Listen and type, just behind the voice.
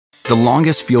The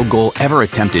longest field goal ever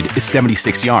attempted is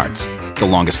 76 yards. The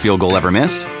longest field goal ever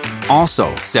missed?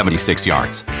 Also 76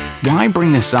 yards. Why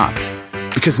bring this up?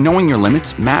 Because knowing your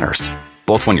limits matters,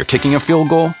 both when you're kicking a field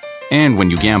goal and when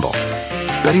you gamble.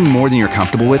 Betting more than you're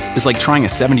comfortable with is like trying a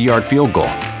 70-yard field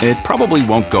goal. It probably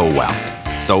won't go well.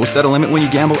 So set a limit when you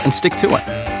gamble and stick to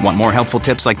it. Want more helpful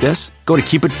tips like this? Go to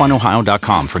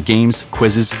keepitfunohio.com for games,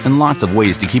 quizzes, and lots of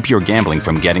ways to keep your gambling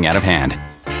from getting out of hand.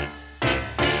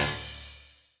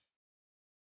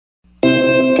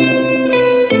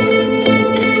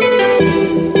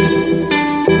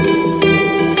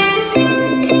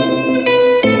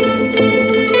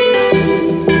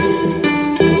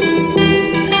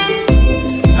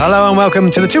 Hello and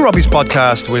welcome to the Two Robbies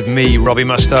podcast with me, Robbie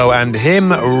Mustoe, and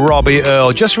him, Robbie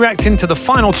Earle. Just reacting to the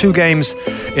final two games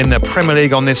in the Premier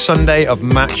League on this Sunday of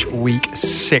match week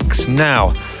 6.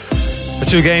 Now, the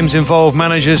two games involve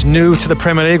managers new to the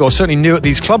Premier League, or certainly new at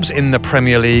these clubs in the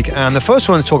Premier League. And the first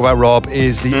one to talk about, Rob,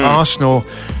 is the Arsenal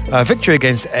victory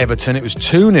against Everton. It was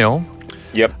 2-0.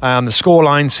 Yep. The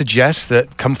scoreline suggests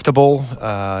that comfortable,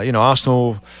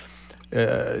 Arsenal...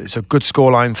 it's a good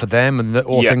scoreline for them, and that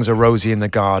all things are rosy in the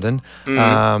garden.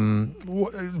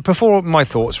 Before my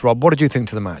thoughts, Rob, what did you think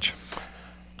to the match?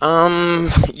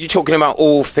 You're talking about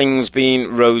all things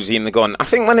being rosy in the garden. I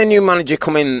think when a new manager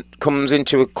comes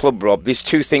into a club, Rob, there's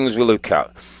two things we look at.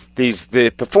 There's the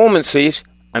performances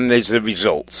and there's the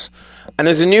results. And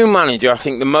as a new manager, I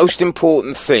think the most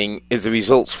important thing is the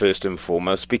results first and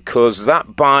foremost, because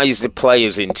that buys the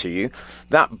players into you,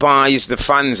 that buys the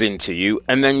fans into you,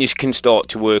 and then you can start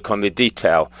to work on the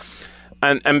detail.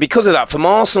 And because of that, from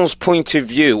Arsenal's point of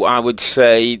view, I would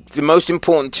say the most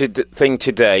important thing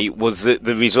today was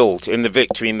the result in the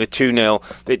victory in the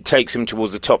 2-0 that takes them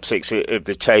towards the top 6 of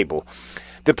the table.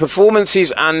 The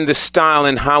performances and the style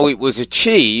and how it was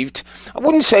achieved, I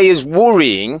wouldn't say is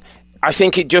worrying. I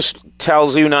think it just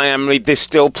tells Unai Emery there's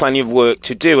still plenty of work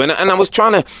to do. And I was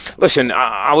trying to... Listen,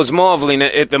 I was marvelling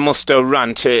at the Mustoe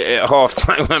rant at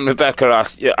half-time when Rebecca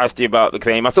asked you about the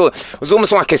game. I thought it was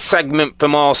almost like a segment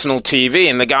from Arsenal TV,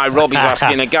 and the guy Robbie's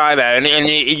asking a guy there, and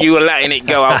you were letting it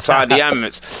go outside the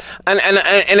Emirates. And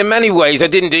in many ways, I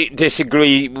didn't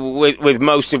disagree with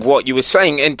most of what you were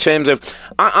saying in terms of...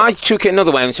 I took it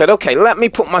another way and said, OK, let me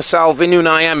put myself in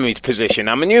Unai Emery's position.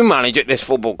 I'm a new manager at this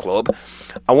football club.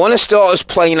 I want to start us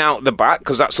playing out the back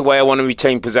because that's the way I want to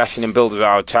retain possession and build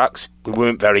our attacks. We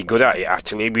weren't very good at it,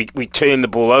 actually. We turned the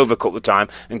ball over a couple of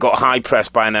times and got high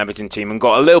pressed by an Everton team and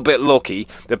got a little bit lucky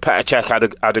that Petr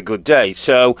Cech had a good day.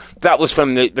 So that was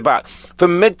from the back.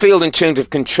 From midfield, in terms of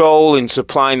control and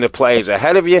supplying the players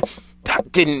ahead of you,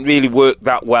 that didn't really work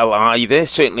that well either,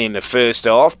 certainly in the first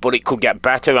half, but it could get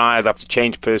better. I'd have to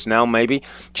change personnel, maybe,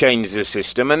 change the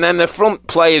system. And then the front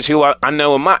players who I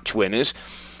know are match winners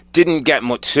didn't get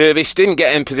much service, didn't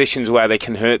get in positions where they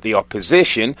can hurt the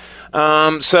opposition.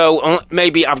 So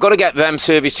maybe I've got to get them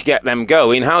service to get them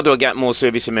going. How do I get more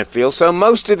service in midfield? So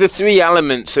most of the three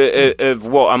elements of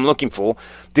what I'm looking for,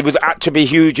 there was had to be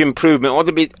huge improvement, or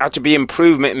there had to be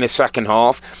improvement in the second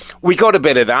half. We got a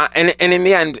bit of that. And in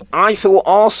the end, I thought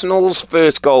Arsenal's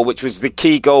first goal, which was the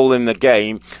key goal in the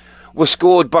game, was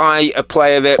scored by a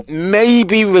player that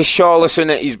maybe Richarlison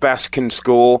at his best can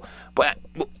score, but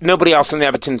nobody else on the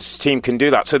Everton team can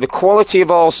do that. So the quality of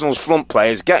Arsenal's front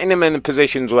players, getting them in the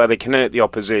positions where they can hurt the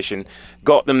opposition,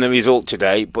 got them the result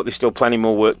today, but there's still plenty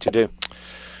more work to do.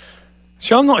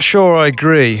 So I'm not sure I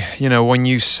agree, when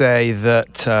you say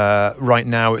that right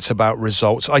now it's about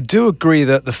results. I do agree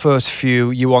that the first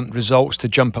few, you want results to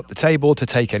jump up the table, to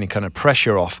take any kind of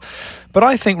pressure off. But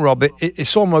I think, Rob,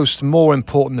 it's almost more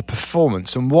important the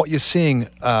performance and what you're seeing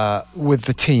with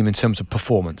the team in terms of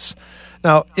performance.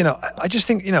 Now, I just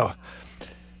think,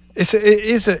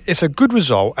 it's a good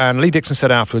result, and Lee Dixon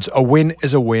said afterwards, a win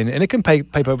is a win, and it can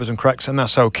paper over some cracks, and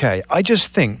that's okay. I just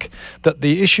think that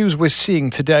the issues we're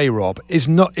seeing today, Rob, is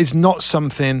more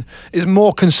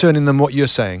concerning than what you're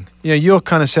saying. You're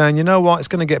kind of saying, you know what, it's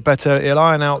going to get better, it'll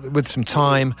iron out with some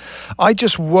time. I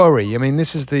just worry. I mean,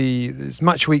 it's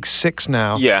match week 6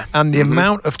 now, and the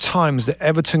amount of times that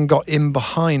Everton got in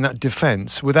behind that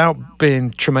defence without being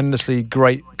tremendously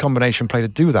great combination play to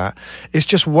do that, is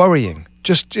just worrying.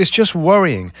 It's just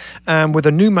worrying. And with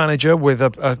a new manager, with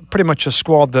a pretty much a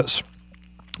squad that's,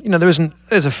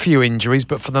 there's a few injuries,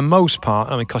 but for the most part,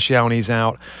 Koscielny's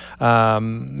out,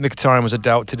 Mkhitaryan was a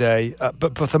doubt today,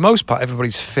 but for the most part,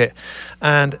 everybody's fit.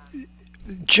 And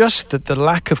just the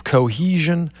lack of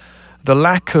cohesion, the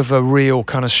lack of a real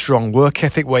kind of strong work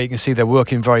ethic where you can see they're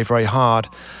working very, very hard.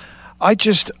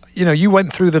 You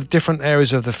went through the different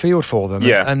areas of the field for them,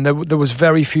 and there was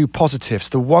very few positives.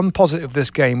 The one positive of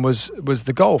this game was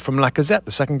the goal from Lacazette.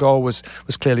 The second goal was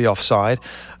clearly offside.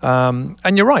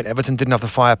 And you're right, Everton didn't have the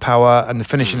firepower and the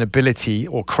finishing ability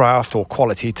or craft or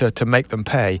quality to make them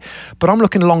pay. But I'm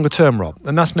looking longer term, Rob,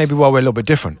 and that's maybe why we're a little bit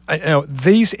different.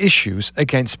 These issues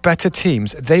against better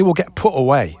teams, they will get put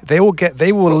away. They will get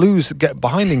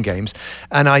behind in games,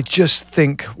 and I just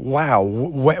think, wow,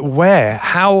 where,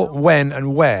 how, when,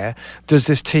 and where does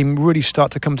this team really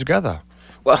start to come together?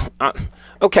 Well,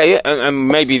 okay, and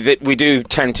maybe we do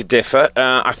tend to differ.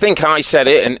 I think I said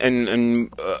it, and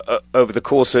over the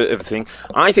course of the thing,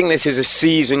 I think this is a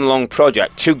season-long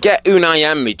project to get Unai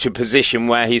Emery to a position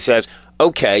where he says,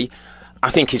 okay, I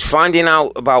think he's finding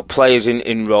out about players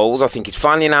in roles. I think he's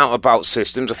finding out about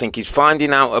systems. I think he's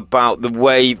finding out about the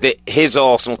way that his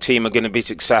Arsenal team are going to be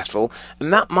successful,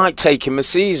 and that might take him a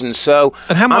season. So,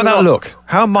 and how might that look?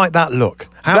 How might that look?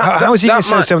 How is he going to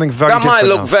say something very different? That might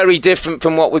look very different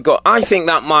from what we've got. I think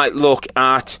that might look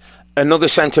at another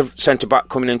centre back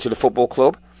coming into the football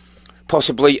club,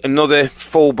 possibly another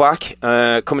full back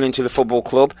coming into the football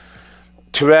club.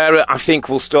 Torreira, I think,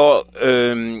 will start.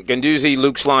 Guendouzi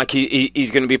looks like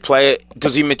he's going to be a player.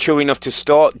 Does he mature enough to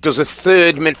start? Does a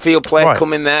third midfield player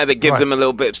come in there that gives them a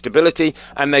little bit of stability?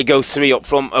 And they go three up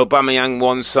front. Aubameyang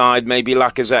one side, maybe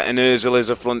Lacazette and Earle as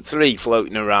a front three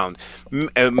floating around.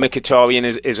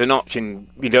 Mkhitaryan is an option.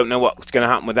 We don't know what's going to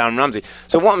happen with Aaron Ramsey.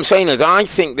 So what I'm saying is I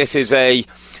think this is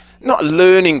not a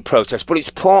learning process, but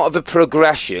it's part of a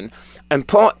progression. And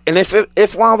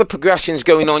if while the progression's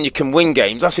going on, you can win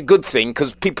games, that's a good thing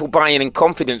because people buy in and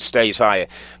confidence stays higher.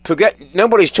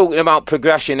 Nobody's talking about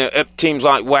progression at teams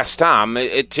like West Ham,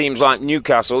 at teams like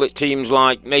Newcastle, at teams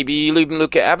like maybe you'll even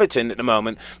look at Everton at the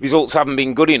moment. Results haven't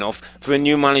been good enough for a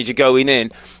new manager going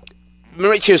in.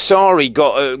 Maurizio Sarri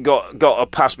got a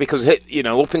pass because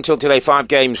up until today 5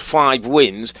 games, 5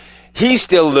 wins. He's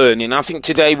still learning. I think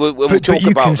today we'll talk about them. But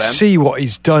you can see what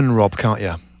he's done, Rob, can't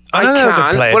you? I know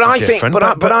the players are different,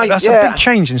 but that's a big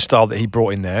change in style that he brought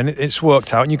in there, and it's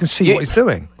worked out, and you can see what he's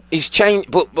doing. He's changed,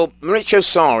 but Maurizio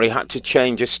Sarri had to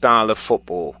change a style of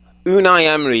football. Unai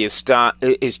Emery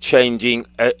is changing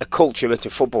a culture at a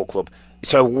football club.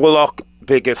 It's a lot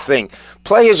bigger thing.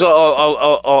 Players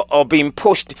are being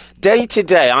pushed day to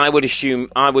day. I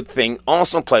would think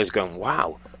Arsenal players going,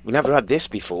 wow. We never had this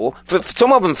before. For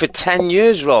some of them, for 10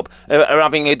 years, Rob, are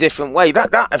having a different way.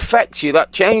 That affects you.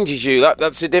 That changes you.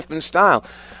 That's a different style.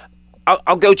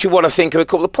 I'll go to what I think are a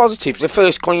couple of positives. The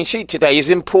first clean sheet today is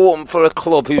important for a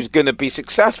club who's going to be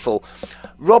successful.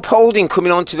 Rob Holding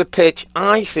coming onto the pitch,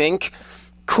 I think,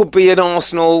 could be an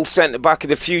Arsenal centre-back of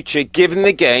the future, given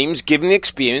the games, given the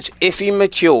experience. If he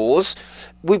matures,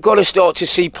 we've got to start to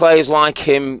see players like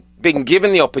him being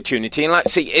given the opportunity, and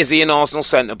let's see, is he an Arsenal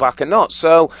centre-back or not?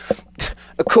 So,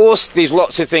 of course, there's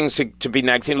lots of things to be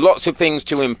negative, lots of things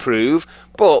to improve,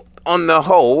 but on the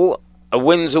whole, a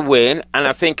win's a win, and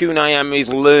I think Unai Emery's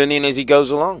learning as he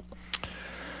goes along.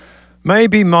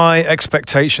 Maybe my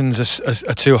expectations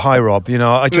are too high, Rob.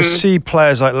 I just see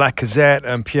players like Lacazette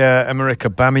and Pierre-Emerick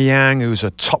Aubameyang, who's a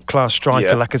top-class striker.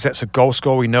 Yeah. Lacazette's a goal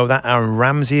scorer, we know that. Aaron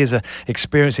Ramsey is an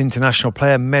experienced international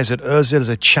player. Mesut Ozil is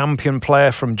a champion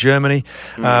player from Germany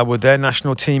with their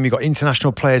national team. You've got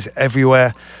international players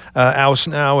everywhere else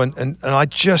now, and I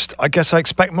guess I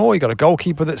expect more. You've got a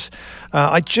goalkeeper that's...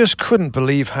 I just couldn't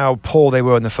believe how poor they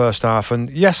were in the first half. And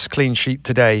yes, clean sheet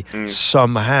today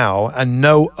somehow, and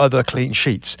no other clean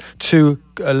sheets. 2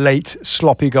 late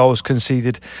sloppy goals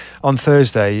conceded on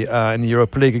Thursday in the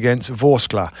Europa League against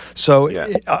Vorskla. So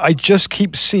I just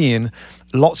keep seeing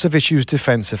lots of issues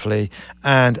defensively,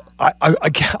 and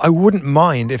I wouldn't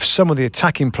mind if some of the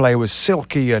attacking play was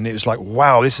silky and it was like,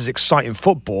 wow, this is exciting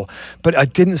football, but I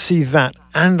didn't see that,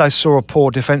 and I saw a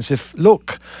poor defensive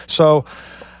look. So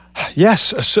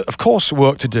yes, of course,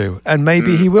 work to do, and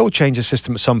maybe he will change the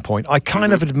system at some point. I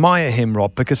kind of admire him,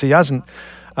 Rob, because he hasn't.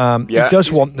 He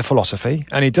does want the philosophy,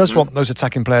 and he does want those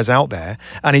attacking players out there,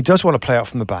 and he does want to play out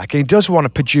from the back, and he does want to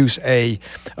produce a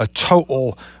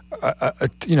total,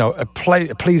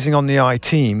 pleasing on the eye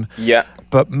team. Yeah.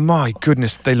 But my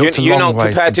goodness, they looked a long way. You're not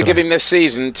prepared to give him this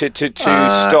season to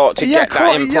start to get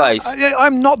that in place.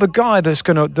 I'm not the guy that's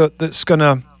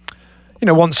gonna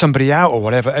want somebody out or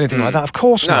whatever, anything like that. Of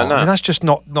course not. No. I mean, that's just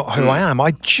not who I am.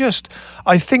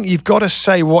 I think you've got to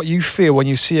say what you feel when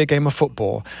you see a game of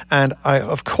football. And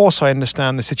of course I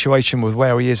understand the situation with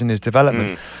where he is in his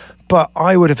development. But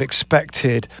I would have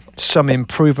expected some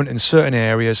improvement in certain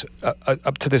areas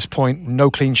up to this point. No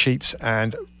clean sheets,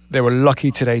 and They were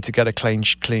lucky today to get a clean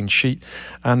sheet,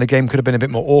 and the game could have been a bit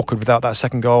more awkward without that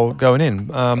second goal going in.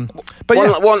 But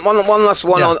one last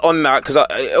one on that, because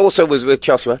I also was with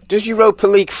Chelsea. Does Europa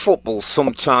League football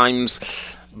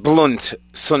sometimes blunt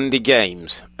Sunday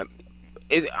games?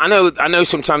 I know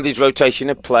sometimes there's rotation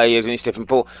of players and it's different,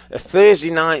 but a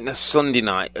Thursday night and a Sunday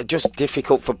night are just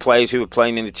difficult for players who are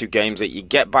playing in the two games. That you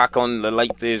get back on the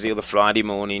late Thursday or the Friday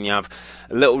morning, you have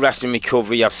a little rest and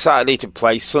recovery, you have Saturday to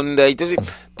play, Sunday.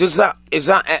 Is that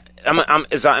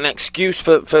an excuse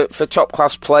for top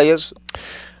class players?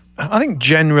 I think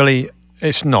generally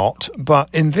it's not,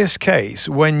 but in this case,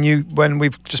 when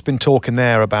we've just been talking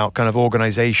there about kind of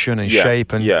organisation and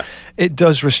shape, and it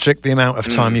does restrict the amount of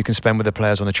time you can spend with the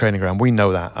players on the training ground. We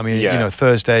know that. I mean,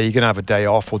 Thursday you're going to have a day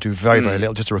off. We'll do very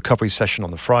little, just a recovery session on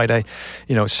the Friday.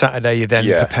 Saturday you're then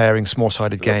preparing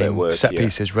small-sided game, set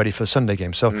pieces ready for the Sunday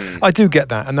game. So I do get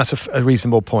that, and that's a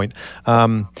reasonable point.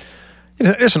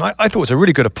 Listen, I thought it was a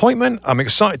really good appointment. I'm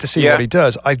excited to see what he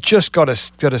does. I just got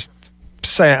to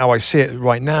say it how I see it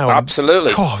right now.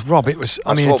 Absolutely. God, Rob, it was.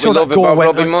 That's what we love about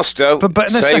Robbie Mustoe. But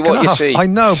in the say what you see. I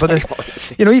know, but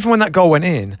even when that goal went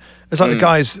in, it's like the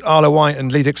guys, Earle White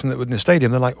and Lee Dixon, that were in the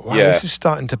stadium. They're like, "Wow, this is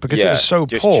starting to," because it was so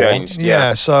poor. Changed,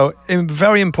 so a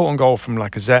very important goal from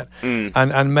Lacazette,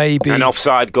 and maybe an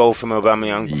offside goal from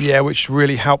Aubameyang. Yeah, which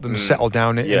really helped them settle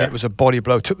down. It was a body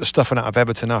blow. Took the stuffing out of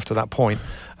Everton after that point.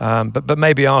 But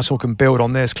maybe Arsenal can build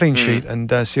on this clean sheet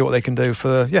and see what they can do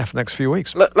for the next few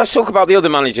weeks. Let's talk about the other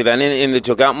manager then in the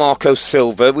dugout, Marco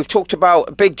Silva. We've talked about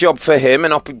a big job for him,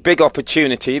 a big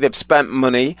opportunity. They've spent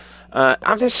money.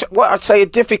 I'd say a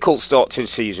difficult start to the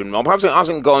season, Rob.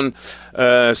 Hasn't gone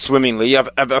swimmingly. I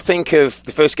think of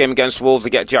the first game against Wolves, they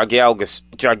get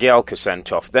Jagielka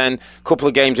sent off. Then a couple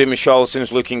of games in,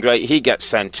 Richarlison's looking great. He gets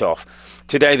sent off.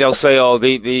 Today they'll say,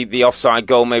 the offside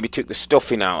goal maybe took the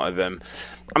stuffing out of them.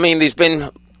 I mean, there's been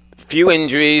few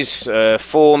injuries,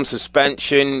 form,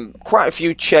 suspension, quite a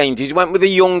few changes. He went with a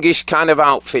youngish kind of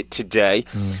outfit today.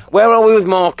 Where are we with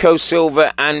Marco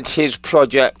Silva and his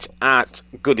project at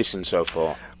Goodison so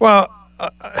far? Well,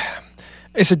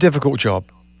 it's a difficult job.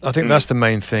 I think that's the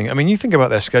main thing. I mean, you think about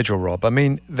their schedule, Rob. I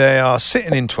mean, they are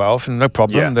sitting in 12th, and no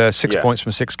problem. They're 6 points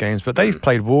from 6 games, but they've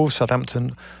played Wolves,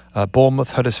 Southampton,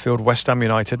 Bournemouth, Huddersfield, West Ham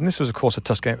United, and this was, of course, a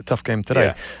tough game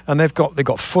today. And they've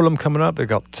got Fulham coming up. They've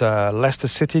got Leicester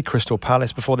City, Crystal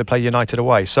Palace before they play United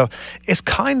away. So it's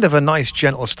kind of a nice,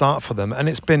 gentle start for them, and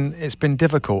it's been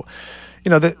difficult.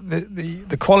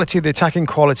 The quality, the attacking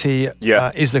quality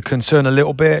is the concern a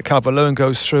little bit. Calvert-Lewin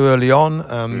goes through early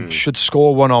on, should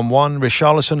score one-on-one.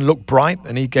 Richarlison looked bright,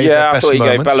 and he gave the best moments. I thought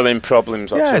he gave Bellerin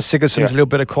problems. Sigurdsson's a little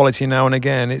bit of quality now and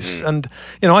again. And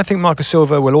I think Marco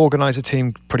Silva will organise a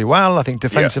team pretty well. I think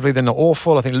defensively they're not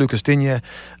awful. I think Lucas Digne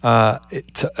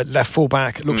at left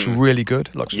full-back looks really good.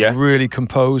 Looks really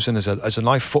composed, and as a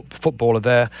nice footballer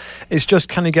there. It's just,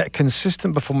 can he get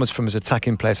consistent performance from his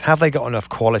attacking players? Have they got enough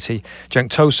quality? Cenk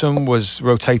Tosun was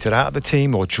rotated out of the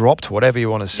team or dropped, whatever you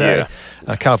want to say.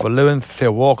 Calvert-Lewin,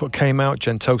 Theo Walcott came out.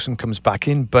 Cenk Tosun comes back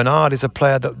in. Bernard is a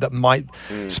player that might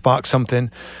spark something.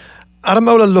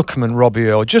 Ademola Lookman, Robbie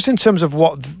Earle, just in terms of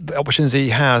what the options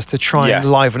he has to try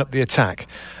and liven up the attack.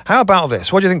 How about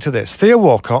this? What do you think to this? Theo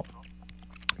Walcott,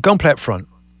 go and play up front.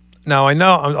 Now, I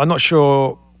know I'm not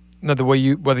sure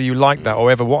whether you like that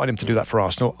or ever wanted him to do that for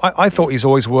Arsenal. I thought he's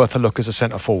always worth a look as a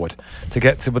centre forward to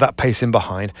get with that pace in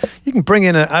behind. You can bring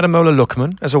in an Ademola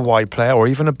Lookman as a wide player, or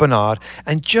even a Bernard,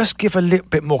 and just give a little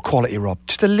bit more quality, Rob.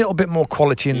 Just a little bit more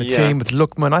quality in the team with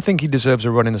Lookman. I think he deserves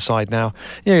a run in the side now.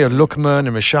 You have Lookman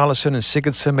and Richarlison and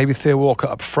Sigurdsson, maybe Theo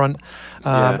Walcott up front.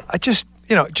 Just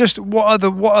what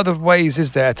other ways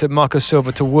is there to Marco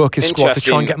Silva to work his squad to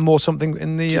try and get more something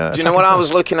in the? Do you know what I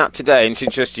was looking at today? And it's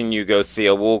interesting you go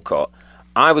Theo Walcott.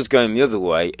 I was going the other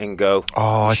way and go,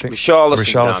 I think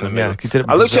Richarlison,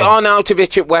 I looked at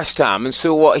Arnautovic at West Ham and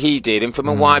saw what he did, and from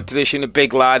a wide position, a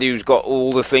big lad who's got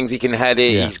all the things, he can head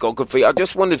it, he's got good feet. I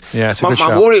just wondered,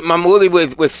 my worry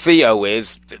with Theo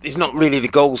is he's not really the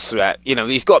goals threat.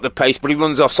 He's got the pace, but he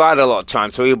runs offside a lot of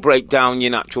times, so he'll break down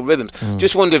your natural rhythms.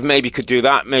 Just wonder if maybe he could do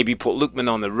that, maybe put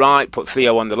Lookman on the right, put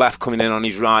Theo on the left, coming in on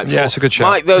his right. It's a good shot.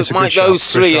 Might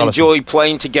those three enjoy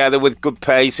playing together with good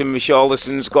pace, and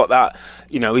Richarlison's got that.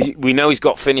 We know he's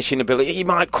got finishing ability. He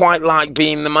might quite like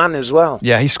being the man as well.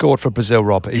 Yeah, he scored for Brazil,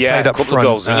 Rob. He played up front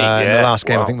goals, in the last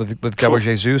game, I think, with Gabriel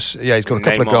Jesus. Yeah, he's got a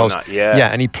couple of goals.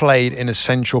 And he played in a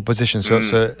central position.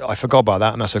 So I forgot about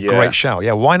that, and that's a great shout.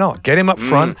 Yeah, why not? Get him up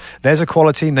front. There's a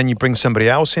quality, and then you bring somebody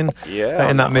else in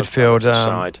that midfield.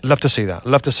 Love to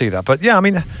see that. But, I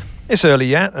mean, it's early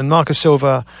yet, and Marco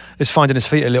Silva is finding his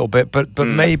feet a little bit, but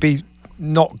maybe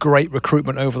not great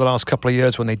recruitment over the last couple of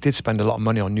years when they did spend a lot of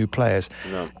money on new players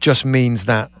just means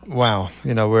that, wow,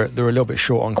 they're a little bit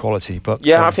short on quality. But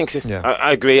I think so.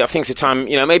 I agree. I think it's a time,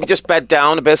 maybe just bed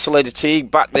down, a bit of solidity,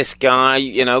 back this guy,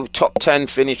 top 10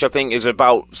 finish, I think, is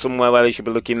about somewhere where they should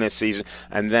be looking this season.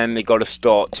 And then they got to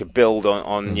start to build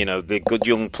on the good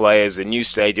young players, the new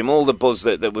stadium, all the buzz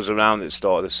that was around at the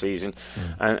start of the season,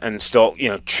 and start,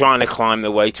 trying to climb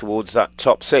their way towards that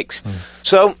top 6.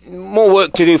 So, more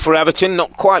work to do for Everton,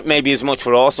 not quite maybe as much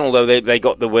for Arsenal, although they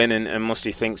got the win, and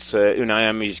Mustoe thinks Unai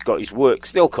Emery's got his work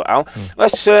still cut out.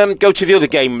 Let's go to the other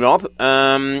game, Rob.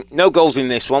 No goals in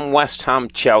this one. West Ham,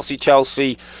 Chelsea.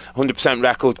 Chelsea, 100%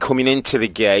 record coming into the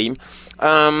game.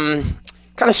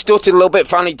 Kind of stuttered a little bit,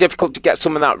 found it difficult to get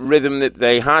some of that rhythm that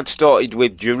they had. Started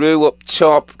with Giroud up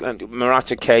top, and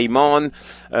Morata came on.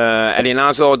 Eden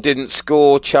Hazard didn't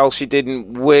score, Chelsea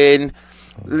didn't win.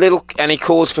 Any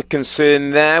cause for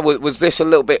concern there? Was this a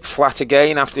little bit flat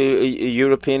again after a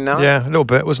European night? Yeah, a little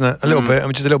bit, wasn't it? A little bit,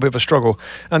 just a little bit of a struggle.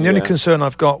 And the only concern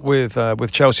I've got with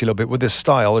Chelsea a little bit, with this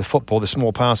style of football, the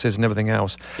small passes and everything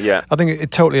else, I think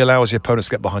it totally allows the opponents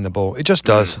to get behind the ball. It just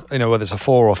does. Whether it's a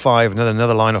 4 or 5,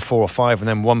 another line of 4 or 5, and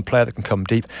then one player that can come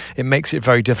deep, it makes it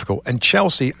very difficult. And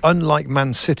Chelsea, unlike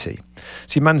Man City,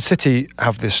 Man City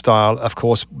have this style, of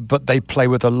course, but they play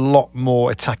with a lot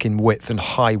more attacking width and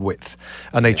high width,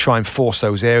 and they try and force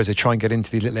those areas. They try and get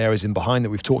into the little areas in behind that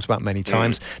we've talked about many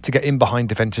times to get in behind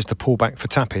defenders to pull back for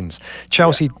tap-ins.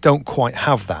 Chelsea don't quite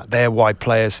have that. Their wide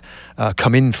players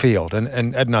come in field,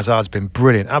 and Eden Hazard's been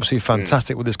brilliant, absolutely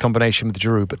fantastic with this combination with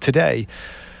Giroud. But today,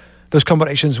 those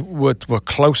combinations were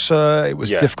closer. It was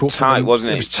difficult for them.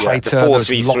 Wasn't it? It was tighter. The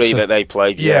 4-3-3 that they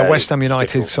played. West Ham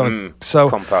United. So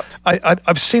compact.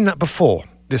 I've seen that before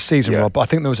this season, Rob. I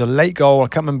think there was a late goal. I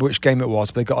can't remember which game it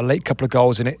was, but they got a late couple of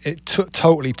goals, and it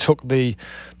totally took the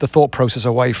thought process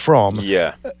away from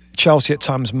Chelsea. At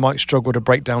times might struggle to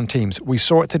break down teams. We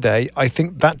saw it today. I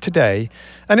think that today,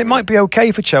 and it might be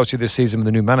okay for Chelsea this season with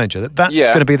the new manager, that's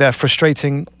going to be their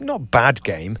frustrating, not bad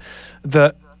game,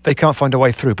 that they can't find a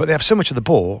way through, but they have so much of the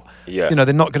ball,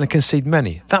 they're not going to concede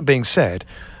many. That being said,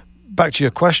 back to your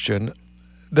question,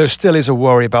 there still is a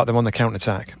worry about them on the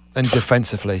counter-attack and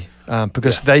defensively,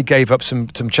 because they gave up some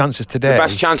chances today. The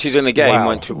best chances in the game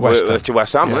went to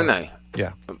West Ham, weren't they?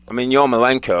 Yeah. I mean,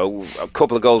 Yarmolenko, a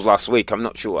couple of goals last week, I'm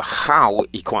not sure how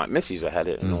he quite misses a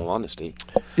header, in all honesty.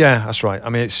 Yeah, that's right. I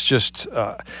mean, it's just...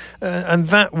 and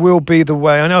that will be the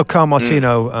way... I know Carl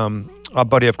Martino, our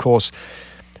buddy, of course...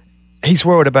 He's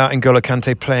worried about N'Golo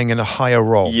Kante playing in a higher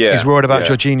role. He's worried about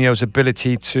Jorginho's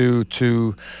ability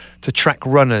to track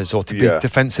runners or to be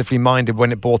defensively minded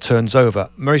when the ball turns over.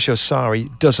 Mauricio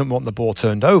Sarri doesn't want the ball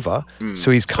turned over,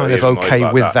 so he's kind of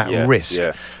okay with that risk.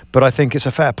 But I think it's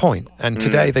a fair point. And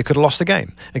today they could have lost the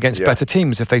game against better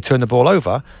teams if they turn the ball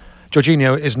over.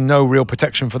 Jorginho is no real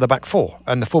protection for the back four,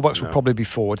 and the fullbacks will probably be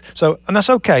forward. And that's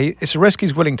okay. It's a risk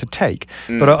he's willing to take.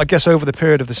 But I guess over the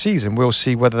period of the season, we'll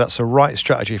see whether that's the right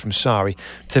strategy from Sarri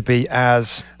to be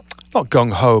as, not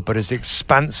gung-ho, but as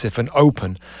expansive and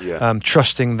open,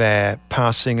 trusting their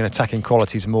passing and attacking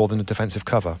qualities more than a defensive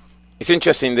cover. It's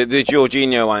interesting, the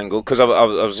Jorginho angle, because I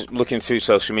was looking through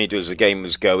social media as the game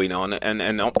was going on, and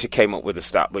Opta came up with a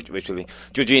stat, which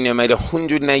Jorginho made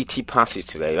 180 passes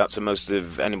today. That's the most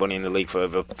of anybody in the league for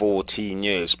over 14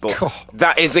 years. But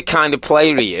that is the kind of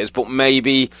player he is, but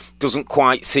maybe doesn't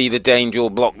quite see the danger or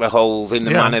block the holes in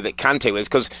the manner that Kante is,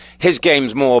 because his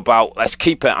game's more about, let's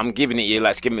keep it, I'm giving it you,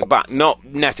 let's give it back, not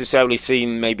necessarily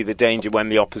seeing maybe the danger when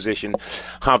the opposition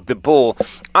have the ball.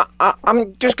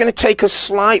 I'm just going to take us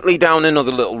slightly down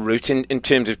another little route in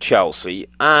terms of Chelsea,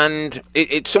 and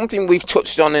it's something we've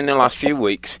touched on in the last few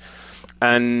weeks.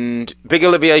 And big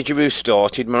Olivier Giroud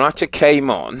started, Morata came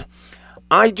on.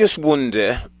 I just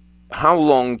wonder how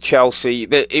long Chelsea...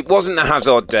 It wasn't the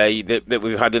Hazard day that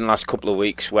we've had in the last couple of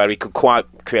weeks where he could quite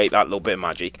create that little bit of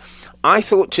magic. I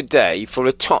thought today, for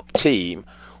a top team,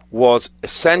 was a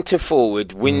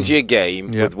centre-forward wins your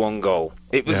game with one goal.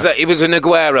 It was it was an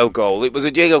Aguero goal. It was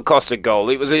a Diego Costa goal.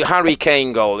 It was a Harry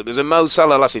Kane goal. It was a Mo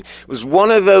Salah last season. It was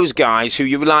one of those guys who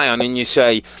you rely on and you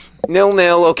say,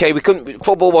 0-0, okay,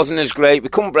 football wasn't as great, we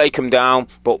couldn't break them down,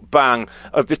 but bang,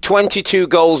 of the 22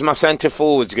 goals my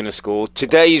centre-forward's going to score,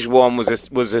 today's one was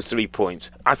a 3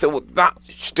 points. I thought that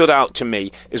stood out to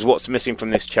me as what's missing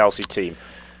from this Chelsea team.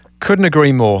 Couldn't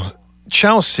agree more.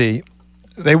 Chelsea...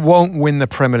 They won't win the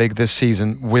Premier League this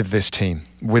season with this team,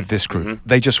 with this group.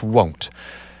 They just won't.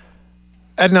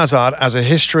 Eden Hazard has a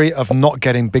history of not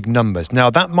getting big numbers. Now,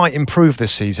 that might improve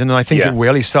this season, and I think it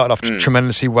will. He started off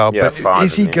tremendously well. But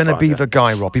is he going to be the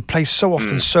guy, Rob? He plays so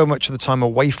often, so much of the time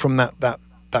away from that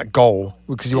that goal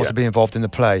because he wants to be involved in the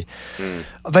play.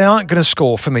 They aren't going to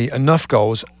score, for me, enough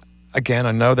goals. Again,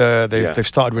 I know they've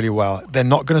started really well. They're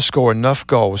not going to score enough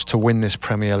goals to win this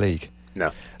Premier League.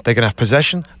 No. They're going to have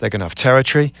possession. They're going to have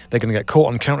territory. They're going to get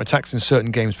caught on counter-attacks in certain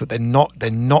games, but they're not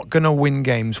going to win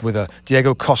games with a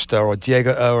Diego Costa or a Didier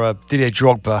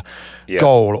Drogba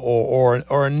goal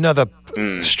or another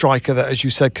striker that, as you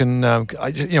said, can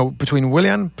between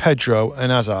Willian, Pedro,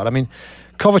 and Hazard. I mean,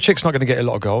 Kovacic's not going to get a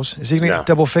lot of goals. Is he going to get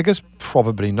double figures?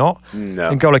 Probably not.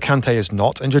 No. N'Golo Kante is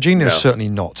not, and Jorginho is certainly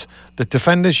not. The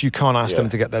defenders, you can't ask them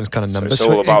to get those kind of numbers. So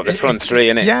it's all about the front three,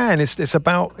 isn't it? Yeah, and it's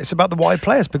about the wide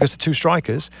players because the two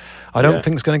strikers, I don't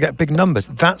think it's going to get big numbers.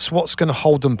 That's what's going to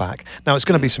hold them back. Now it's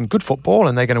going to be some good football,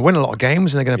 and they're going to win a lot of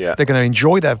games, and they're going to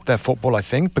enjoy their football. I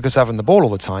think because having the ball all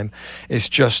the time is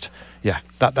just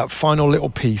that final little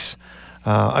piece.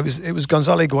 It was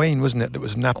Gonzalo Higuain, wasn't it? That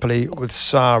was Napoli with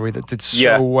Sarri that did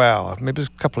so well. Maybe it was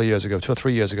a couple of years ago, 2 or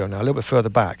 3 years ago now, a little bit further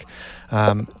back.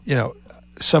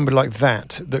 Somebody like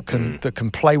that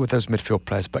can play with those midfield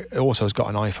players, but also has got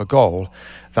an eye for goal.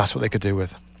 That's what they could do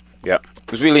with. Yeah, it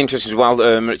was really interesting as well.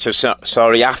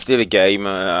 Sorry, after the game,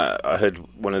 I heard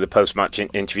one of the post-match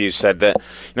interviews said that,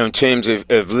 in terms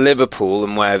of Liverpool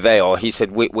and where they are, he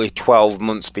said we're 12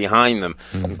 months behind them,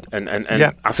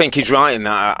 and I think he's right in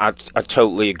that. I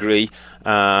totally agree.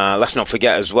 Let's not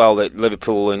forget as well that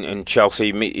Liverpool and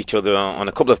Chelsea meet each other on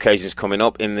a couple of occasions coming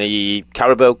up in the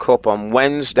Carabao Cup on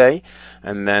Wednesday,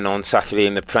 and then on Saturday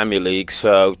in the Premier League.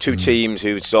 So two teams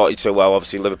who started so well.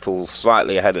 Obviously Liverpool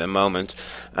slightly ahead at the moment.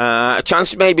 A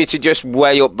chance maybe to just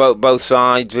weigh up both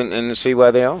sides and see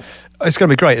where they are. It's going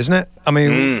to be great, isn't it? I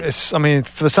mean,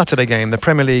 for the Saturday game, the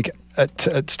Premier League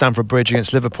at Stamford Bridge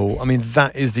against Liverpool, I mean,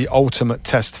 that is the ultimate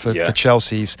test for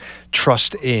Chelsea's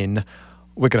trust in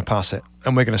we're going to pass it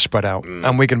and we're going to spread out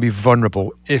and we're going to be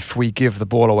vulnerable if we give the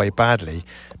ball away badly,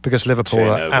 because Liverpool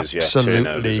are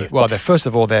absolutely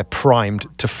they're primed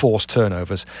to force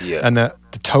turnovers and they're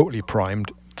totally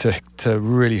primed to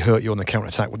really hurt you on the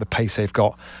counter-attack with the pace they've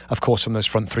got, of course, from those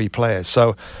front three players.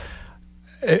 So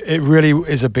it really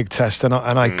is a big test, and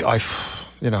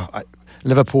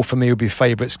Liverpool for me would be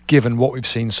favourites given what we've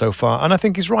seen so far. And I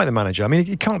think he's right, the manager. I mean,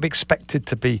 he can't be expected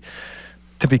to be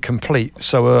complete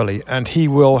so early, and he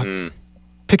will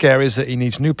pick areas that he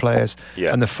needs new players,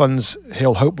 and the funds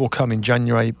he'll hope will come in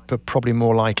January, but probably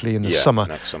more likely in the summer,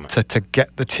 next summer, to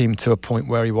get the team to a point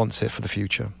where he wants it for the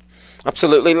future.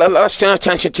 Absolutely. Let's turn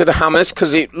attention to the Hammers,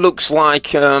 because it looks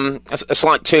like a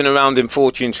slight turnaround in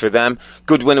fortunes for them.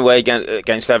 Good win away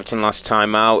against Everton last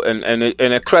time out, and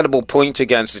a credible point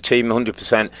against the team,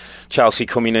 100% Chelsea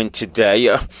coming in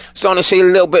today. Starting to see a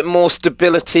little bit more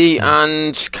stability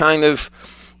and kind of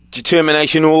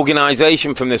determination,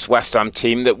 organisation from this West Ham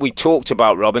team that we talked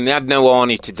about, Rob. And they had no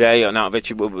Arnie today.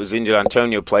 Arnautovic was injured.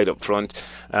 Antonio played up front.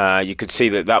 You could see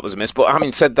that was a miss. But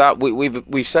having said that,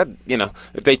 we've said,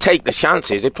 if they take the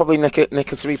chances, they'd probably nick a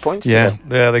 3 points. Yeah,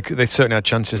 they certainly had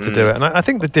chances to do it. And I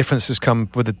think the difference has come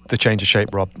with the change of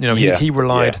shape, Rob. He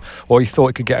relied, or he thought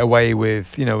he could get away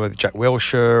with, with Jack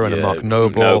Wilshere and a Mark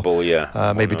Noble.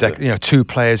 Maybe two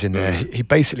players in there. He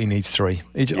basically needs three.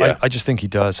 I just think he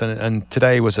does. And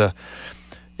today was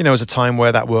a time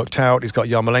where that worked out. He's got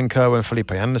Yarmolenko and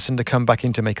Felipe Anderson to come back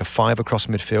in to make a five across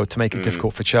midfield to make it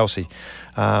difficult for Chelsea.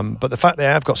 But the fact they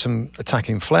have got some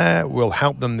attacking flair will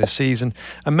help them this season.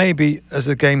 And maybe as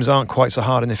the games aren't quite so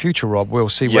hard in the future, Rob, we'll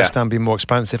see West Ham be more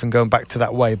expansive and going back to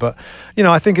that way. But,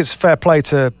 I think it's fair play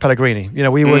to Pellegrini.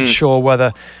 We weren't sure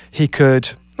whether he could...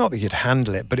 Not that he'd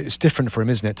handle it, but it's different for him,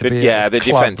 isn't it? To be the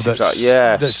defensive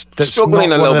side. That's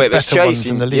struggling a little bit. That's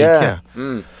chasing in the league.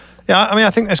 Yeah, I mean, I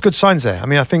think there's good signs there. I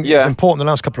mean, I think it's important the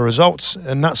last couple of results,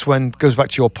 and that's when it goes back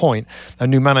to your point. A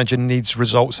new manager needs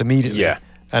results immediately. Yeah.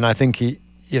 And I think he,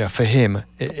 for him,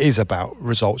 it is about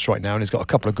results right now, and he's got a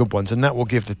couple of good ones, and that will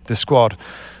give the squad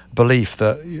belief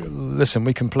that, listen,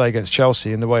 we can play against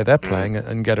Chelsea in the way they're playing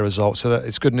and get a result, so that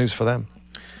it's good news for them.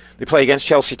 They play against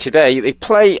Chelsea today. They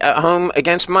play at home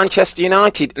against Manchester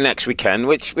United next weekend,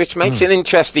 which makes it an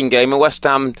interesting game. A West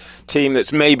Ham team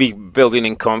that's maybe building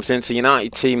in confidence. A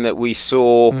United team that we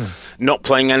saw not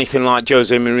playing anything like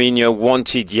Jose Mourinho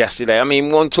wanted yesterday. I mean,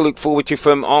 one to look forward to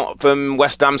from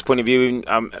West Ham's point of view.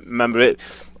 Remember it.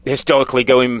 Historically,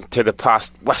 going to the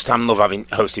past, West Ham love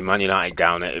hosting Man United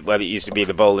down at where it used to be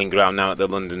the Bowling Ground, now at the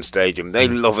London Stadium. They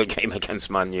love a game against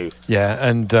Man U. Yeah,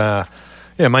 and...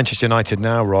 Manchester United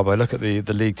now, Rob, I look at the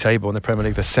league table in the Premier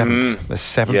League, they're seventh. They're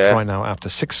seventh right now after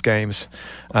 6 games,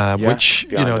 which,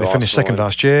 they finished second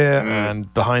last year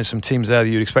and behind some teams there that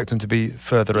you'd expect them to be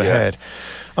further ahead.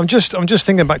 I'm just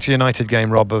thinking back to United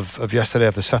game, Rob, of yesterday,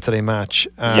 of the Saturday match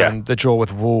and the draw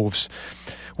with Wolves.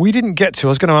 We didn't get to. I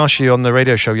was going to ask you on the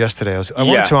radio show yesterday. I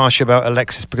wanted to ask you about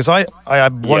Alexis because I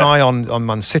had one eye on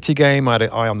Man City game. I had an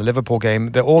eye on the Liverpool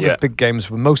game. All the big games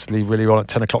were mostly really on at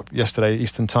 10 o'clock yesterday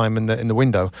Eastern time in the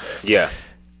window. Yeah.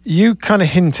 You kind of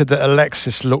hinted that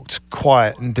Alexis looked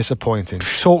quiet and disappointing.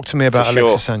 Talk to me about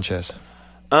Alexis Sanchez.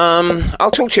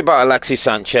 I'll talk to you about Alexis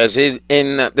Sanchez.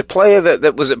 In the player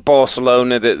that was at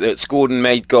Barcelona that scored and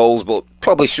made goals, but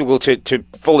probably struggled to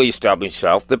fully establish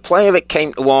himself. The player that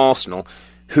came to Arsenal,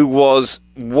 who was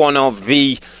one of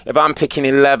the, if I'm picking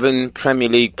 11 Premier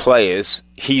League players,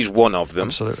 he's one of them.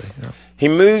 Absolutely. Yeah. He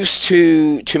moves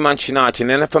to Manchester United,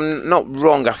 and if I'm not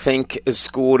wrong, I think has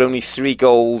scored only 3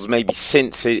 goals, maybe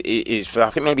since I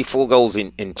think maybe 4 goals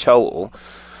in total.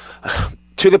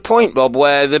 To the point, Rob,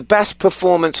 where the best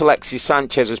performance Alexis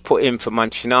Sanchez has put in for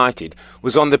Manchester United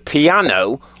was on the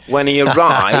piano when he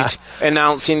arrived,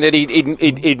 announcing that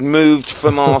he'd moved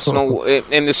from Arsenal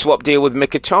in the swap deal with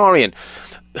Mkhitaryan.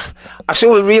 I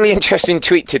saw a really interesting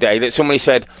tweet today that somebody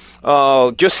said,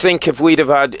 "Oh, just think if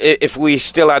we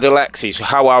still had Alexis,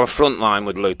 how our front line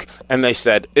would look." And they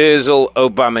said Earle,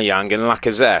 Aubameyang, and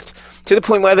Lacazette. To the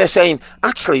point where they're saying,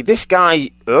 actually, this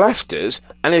guy left us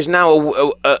and is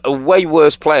now a way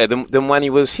worse player than when he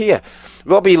was here.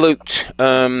 Robbie looked,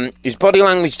 his body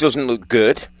language doesn't look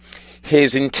good.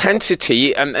 His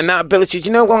intensity and that ability,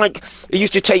 like he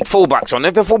used to take fullbacks on.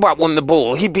 If the fullback won the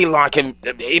ball, he'd be like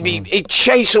he'd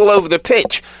chase all over the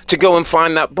pitch to go and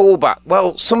find that ball back.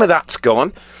 Well, some of that's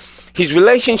gone. His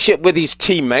relationship with his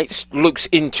teammates looks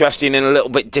interesting and a little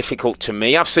bit difficult to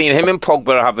me. I've seen him and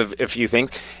Pogba have a few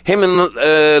things. Him and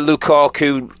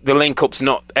Lukaku, the link-up's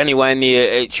not anywhere near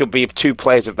it should be of 2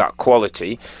 players of that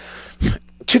quality.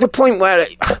 To the point where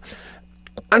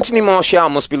Anthony Martial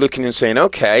must be looking and saying,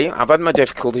 okay, I've had my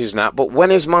difficulties and that, but when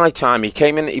is my time? He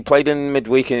came in, he played in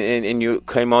midweek and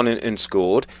came on and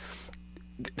scored.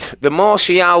 The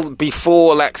Martial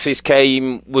before Alexis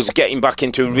came was getting back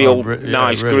into a real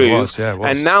nice groove. Was.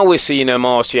 And now we're seeing a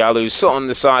Martial who's sat on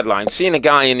the sideline, seeing a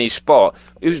guy in his spot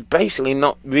who's basically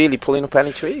not really pulling up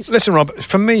any trees. Listen, Rob,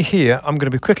 for me here, I'm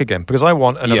going to be quick again because I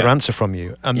want another answer from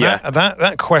you. And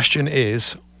that question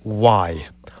is why?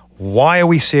 Why are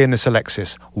we seeing this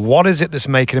Alexis? What is it that's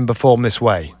making him perform this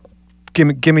way?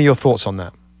 Give me your thoughts on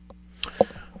that.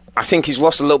 I think he's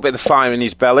lost a little bit of the fire in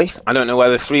his belly. I don't know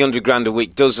whether 300 grand a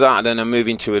week does that. I don't know,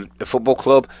 moving to a football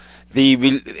club.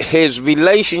 His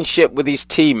relationship with his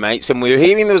teammates, and we were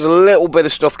hearing there was a little bit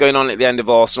of stuff going on at the end of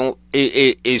Arsenal,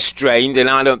 is strained, and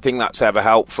I don't think that's ever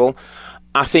helpful.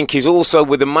 I think he's also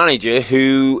with a manager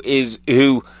who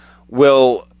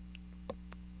will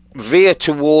veer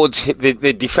towards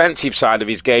the defensive side of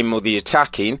his game or the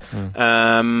attacking.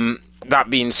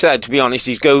 That being said, to be honest,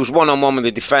 he goes one-on-one with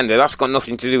the defender. That's got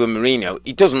nothing to do with Mourinho.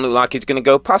 He doesn't look like he's going to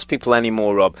go past people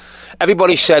anymore, Rob.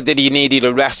 Everybody said that he needed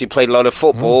a rest. He played a lot of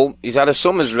football. He's had a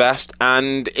summer's rest,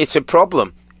 and it's a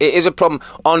problem. It is a problem.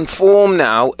 On form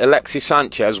now, Alexis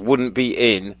Sanchez wouldn't be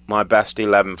in my best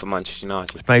 11 for Manchester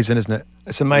United. It's amazing, isn't it?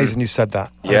 It's amazing you said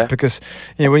that. Yeah. Because,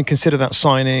 when you consider that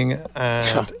signing,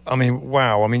 and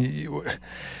wow.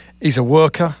 He's a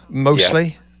worker,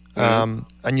 mostly. Yeah.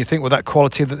 And you think with that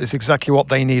quality that is exactly what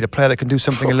they need, a player that can do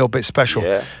something a little bit special.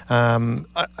 Yeah.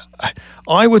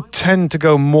 I would tend to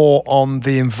go more on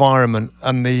the environment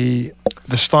and the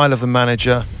style of the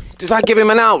manager. Does that give him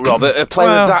an out, Rob? A player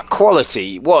of that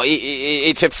quality? What,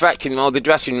 it's affecting him, or the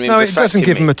dressing room? No, it doesn't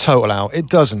give him a total out. It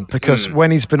doesn't, because when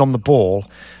he's been on the ball,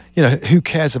 who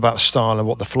cares about style and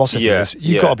what the philosophy is?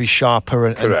 You've got to be sharper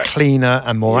and cleaner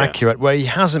and more accurate, where he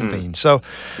hasn't been. So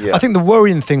I think the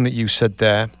worrying thing that you said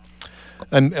there,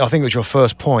 and I think it was your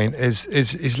first point, is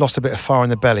he's lost a bit of fire in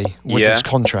the belly with his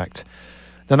contract.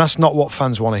 Then that's not what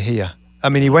fans want to hear. I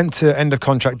mean, he went to end of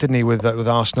contract, didn't he, with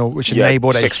Arsenal, which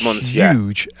enabled 6 months,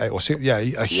 huge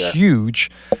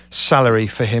salary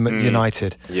for him at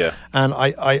United. Yeah. And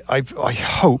I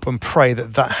hope and pray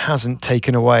that hasn't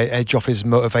taken away edge off his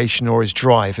motivation or his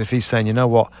drive. If he's saying, you know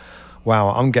what,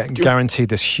 wow, I'm getting guaranteed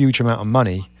this huge amount of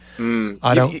money.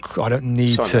 I don't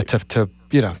need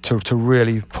to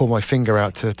really pull my finger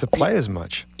out to play as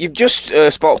much. You've just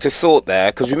sparked a thought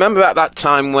there, because remember at that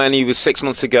time when he was 6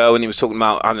 months ago and he was talking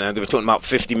about, they were talking about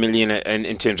 50 million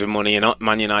in terms of money, and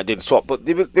Man United did the swap, but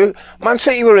Man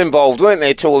City were involved, weren't they,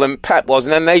 at all, and Pep was,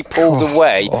 and then they pulled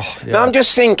away. Now I'm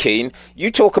just thinking, you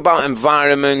talk about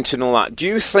environment and all that, do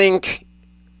you think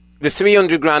the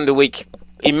 300 grand a week,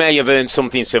 he may have earned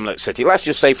something similar at City, let's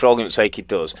just say for argument's sake he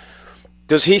does.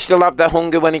 Does he still have that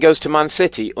hunger when he goes to Man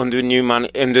City under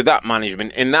that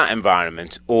management in that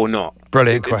environment, or not?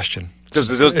 Brilliant question. Is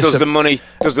the money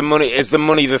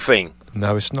the thing?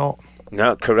 No, it's not.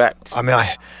 No, correct. I mean,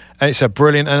 It's a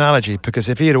brilliant analogy, because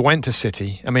if he had went to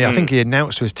City, I mean, I think he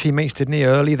announced to his teammates, didn't he,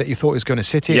 early, that he thought he was going to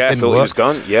City. Yeah, I thought he was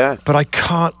gone. Yeah, but I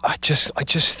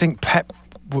just think Pep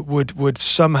would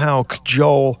somehow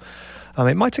cajole. I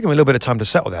mean, it might take him a little bit of time to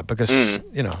settle that, because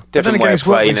different way of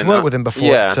playing. He's worked with him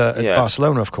before at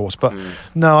Barcelona, of course. But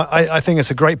no, I think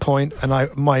it's a great point, and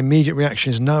my immediate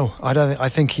reaction is no. I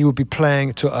think he would be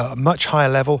playing to a much higher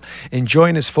level,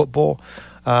 enjoying his football.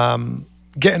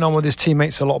 Getting on with his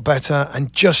teammates a lot better,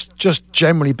 and just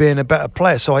generally being a better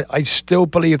player. So I still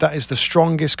believe that is the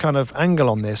strongest kind of angle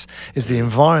on this, is the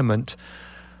environment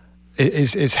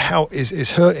is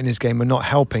hurting his game and not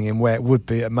helping him where it would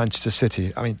be at Manchester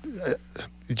City. I mean,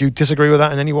 do you disagree with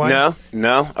that in any way?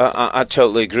 No, I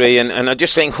totally agree, and I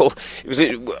just think, I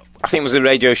think it was the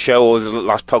radio show or the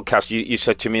last podcast you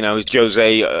said to me, is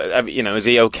Jose, is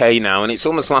he okay now? And it's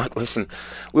almost like, listen,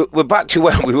 we're back to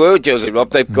where we were with Jose,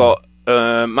 Rob. They've got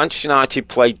Manchester United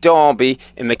play Derby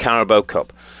in the Carabao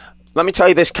Cup. Let me tell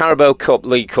you, this Carabao Cup,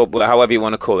 League Cup, however you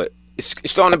want to call it, it's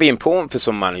starting to be important for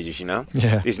some managers,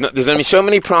 Yeah. There's only so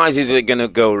many prizes that are going to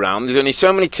go around. There's only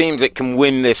so many teams that can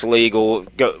win this league or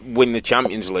win the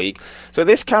Champions League. So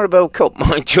this Carabao Cup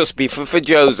might just be for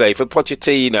Jose, for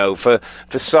Pochettino, for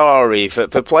Sarri,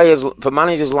 for players, for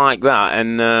managers like that.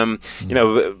 And,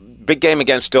 big game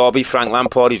against Derby, Frank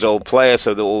Lampard, his old player,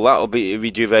 so all that will be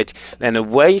rejuvenated. Then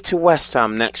away to West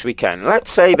Ham next weekend.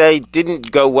 Let's say they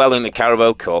didn't go well in the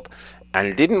Carabao Cup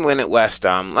and didn't win at West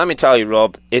Ham. Let me tell you,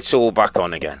 Rob, it's all back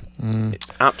on again.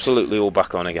 It's absolutely all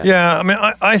back on again. Yeah, I mean,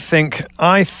 I think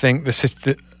this is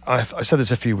I said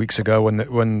this a few weeks ago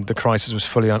when the crisis was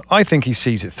fully on. I think he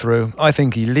sees it through. I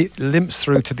think he limps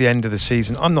through to the end of the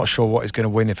season. I'm not sure what he's going to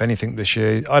win, if anything, this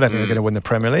year. I don't think they're going to win the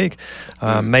Premier League.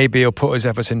 Maybe he'll put his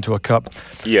efforts into a cup.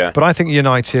 Yeah. But I think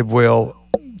United will,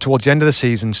 towards the end of the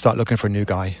season, start looking for a new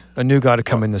guy to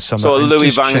come in the summer. So a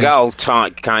Louis van Gaal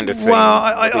type kind of thing. Well,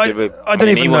 I don't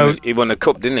even know. He won the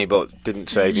cup, didn't he? But didn't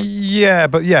save him. Yeah,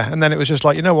 and then it was just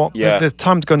like, you know what? Yeah. There's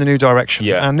time to go in a new direction.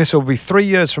 Yeah. And this will be 3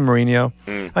 years from Mourinho.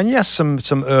 And yes,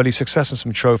 some early success and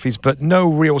some trophies, but no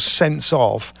real sense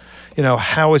of,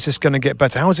 how is this going to get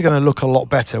better? How is it going to look a lot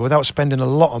better without spending a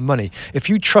lot of money? If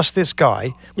you trust this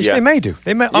guy, which they may do.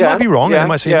 I might be wrong. They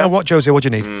might say, you know what, Jose, what do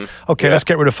you need? Okay, let's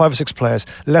get rid of 5 or 6 players.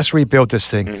 Let's rebuild this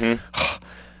thing.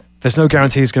 There's no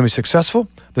guarantee it's going to be successful.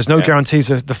 There's no guarantees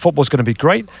that the football's going to be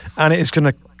great. And it is going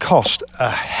to cost a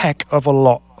heck of a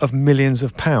lot of millions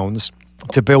of pounds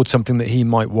to build something that he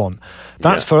might want.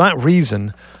 That's for that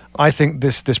reason, I think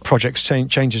this project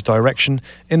changes direction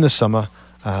in the summer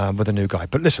with a new guy.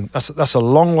 But listen, that's a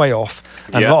long way off,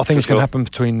 and a lot of things can happen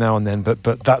between now and then.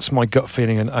 But that's my gut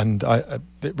feeling, and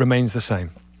it remains the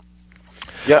same.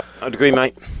 Yeah, I'd agree,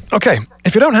 mate. Okay,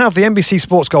 if you don't have the NBC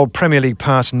Sports Gold Premier League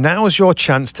Pass, now is your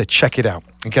chance to check it out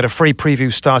and get a free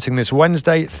preview starting this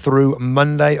Wednesday through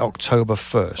Monday, October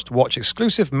 1st. Watch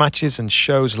exclusive matches and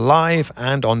shows live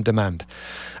and on demand.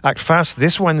 Act fast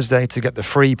this Wednesday to get the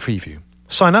free preview.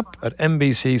 Sign up at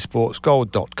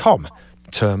nbcsportsgold.com.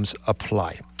 Terms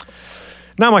apply.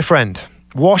 Now, my friend,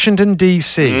 Washington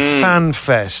D.C. Fan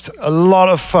Fest, a lot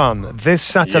of fun this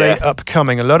Saturday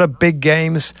upcoming. A lot of big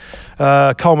games,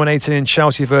 culminating in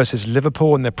Chelsea versus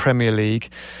Liverpool in the Premier League.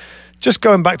 Just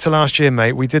going back to last year,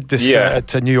 mate, we did this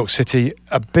at New York City.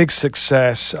 A big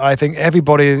success. I think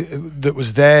everybody that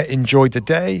was there enjoyed the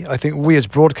day. I think we as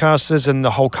broadcasters and the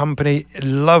whole company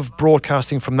love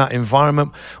broadcasting from that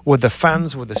environment with the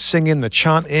fans, with the singing, the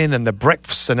chanting and the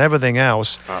breakfasts and everything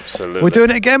else. Absolutely. We're doing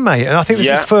it again, mate. And I think this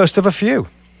is first of a few.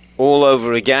 All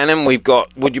over again, and we've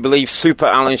got, would you believe, Super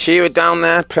Alan Shearer down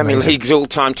there, Premier League's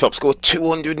all-time top scorer,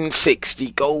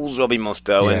 260 goals, Robbie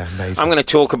Mustoe. Yeah, and I'm going to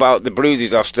talk about the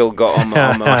bruises I've still got on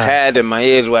my head and my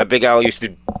ears, where Big Al used to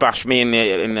bash me in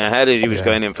the head as he was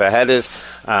going in for headers.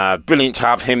 Brilliant to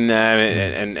have him there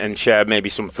and share maybe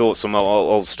some thoughts, some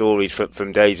old stories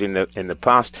from days in the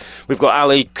past. We've got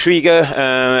Ali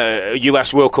Krieger,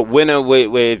 US World Cup winner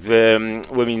with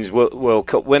Women's World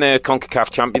Cup winner, CONCACAF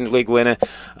Champions League winner.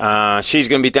 She's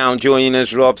going to be down joining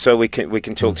us, Rob, so we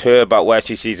can talk to her about where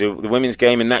she sees the women's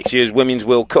game and next year's Women's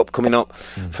World Cup coming up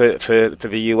for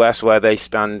the US, where they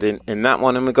stand in that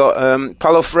one. And we've got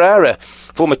Paulo Ferreira,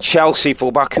 former Chelsea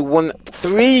fullback, who won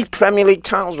 3 Premier League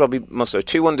titles, Robbie Mustoe,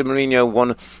 2 under Mourinho,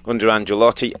 1 under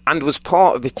Ancelotti, and was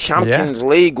part of the Champions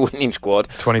League winning squad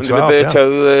under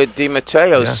Roberto Di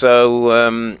Matteo. Yeah.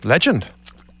 So legend.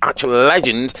 Actual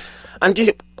legend.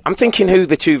 And I'm thinking who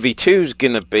the 2v2 is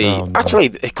going to be. Oh, no. Actually,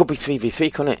 it could be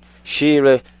 3v3, couldn't it?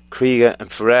 Shearer, Krieger and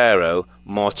Ferrero,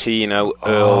 Martino,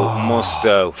 Earle,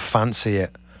 Mustoe. Fancy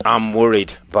it. I'm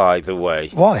worried, by the way.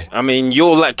 Why? I mean,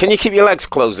 can you keep your legs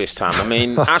closed this time? I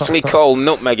mean, Ashley Cole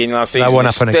nutmegging last season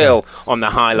is still again. On the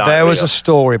highlight There was reel. a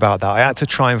story about that. I had to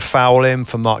try and foul him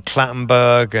for Mark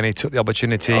Clattenburg, and he took the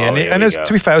opportunity.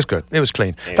 To be fair, it was good. It was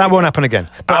clean. That won't happen again.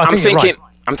 But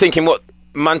I'm thinking, what?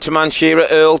 Man-to-man Shearer,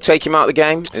 Earle, take him out of the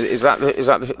game. Is that the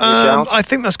shout? I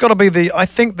think that's got to be I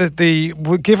think that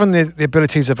given the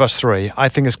abilities of us three, I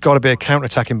think it's got to be a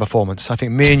counter-attacking performance. I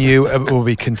think me and you will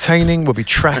be containing, we'll be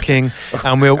tracking,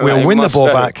 and we'll win the ball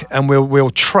back, and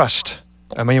we'll trust.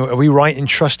 I mean, are we right in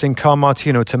trusting Carl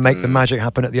Martino to make the magic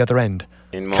happen at the other end?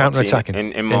 Counter-attacking.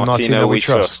 In Martino we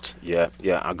trust. Yeah,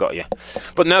 I got you.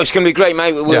 But no, it's going to be great,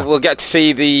 mate. We'll get to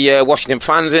see the Washington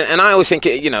fans. And I always think,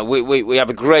 we have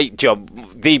a great job,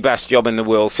 the best job in the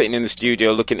world, sitting in the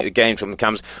studio looking at the game from the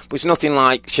cameras. But it's nothing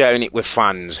like sharing it with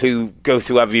fans who go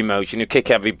through every emotion, who kick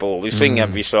every ball, who sing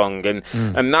every song.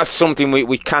 And that's something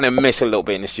we kind of miss a little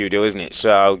bit in the studio, isn't it?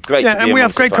 So great to be and we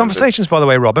have great conversations, by the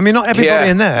way, Rob. I mean, not everybody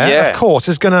in there, of course,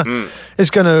 is going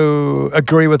to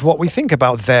agree with what we think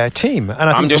about their team. And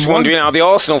I'm just wondering how the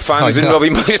Arsenal fans and Robbie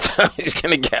Mustoe is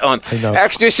going to get on.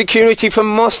 Extra security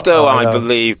from Mustoe, I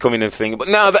believe, coming and thing. But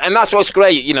no, and that's what's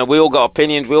great. We all got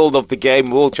opinions. We all love the game.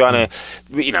 We're all trying to,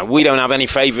 we don't have any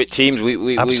favourite teams.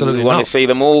 We want to see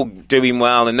them all doing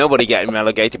well and nobody getting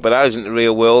relegated. But that isn't the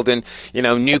real world. And,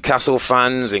 Newcastle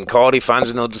fans and Cardiff fans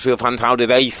and Huddersfield fans, how do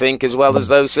they think as well as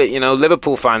those,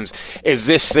 Liverpool fans? Is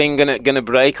this thing going to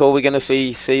break, or are we going to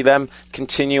see them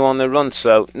continue on the run?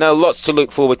 So, no, lots to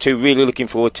look forward to. Really looking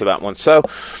forward to that one. So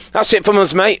that's it from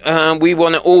us, mate. We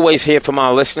want to always hear from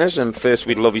our listeners, and first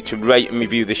we'd love you to rate and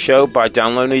review the show by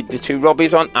downloading the Two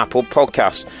Robbies on Apple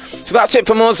Podcasts. So that's it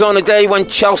from us on a day when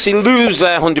Chelsea lose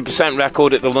their 100%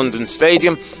 record at the London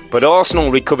Stadium, but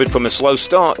Arsenal recovered from a slow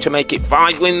start to make it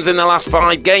 5 wins in the last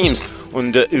 5 games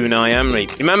under Unai Emery.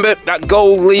 Remember that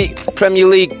Premier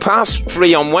League pass,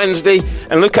 free on Wednesday,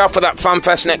 and look out for that fan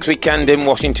fest next weekend in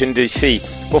Washington D.C.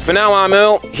 But for now, I'm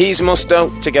Earle, he's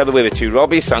Mustoe, together with the Two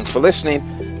Robbies. Thanks for listening,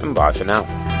 and bye for now.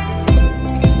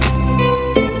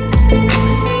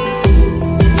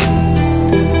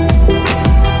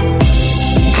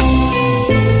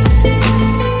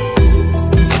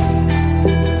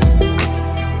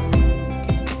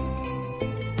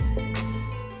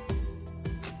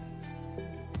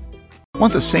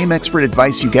 Want the same expert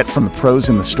advice you get from the pros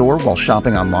in the store while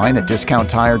shopping online at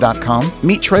DiscountTire.com?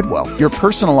 Meet Treadwell, your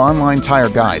personal online tire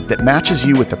guide that matches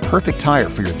you with the perfect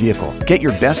tire for your vehicle. Get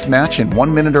your best match in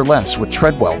 1 minute or less with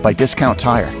Treadwell by Discount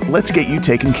Tire. Let's get you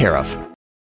taken care of.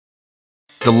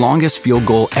 The longest field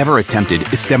goal ever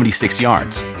attempted is 76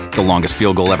 yards. The longest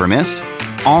field goal ever missed?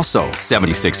 Also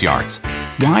 76 yards.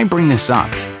 Why bring this up?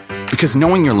 Because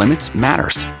knowing your limits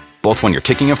matters, both when you're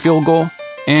kicking a field goal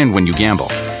and when you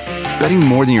gamble. Betting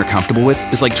more than you're comfortable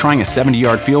with is like trying a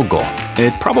 70-yard field goal.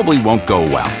 It probably won't go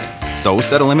well. So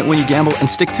set a limit when you gamble and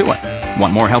stick to it.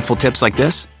 Want more helpful tips like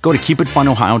this? Go to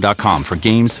keepitfunohio.com for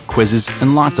games, quizzes,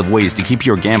 and lots of ways to keep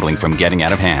your gambling from getting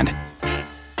out of hand.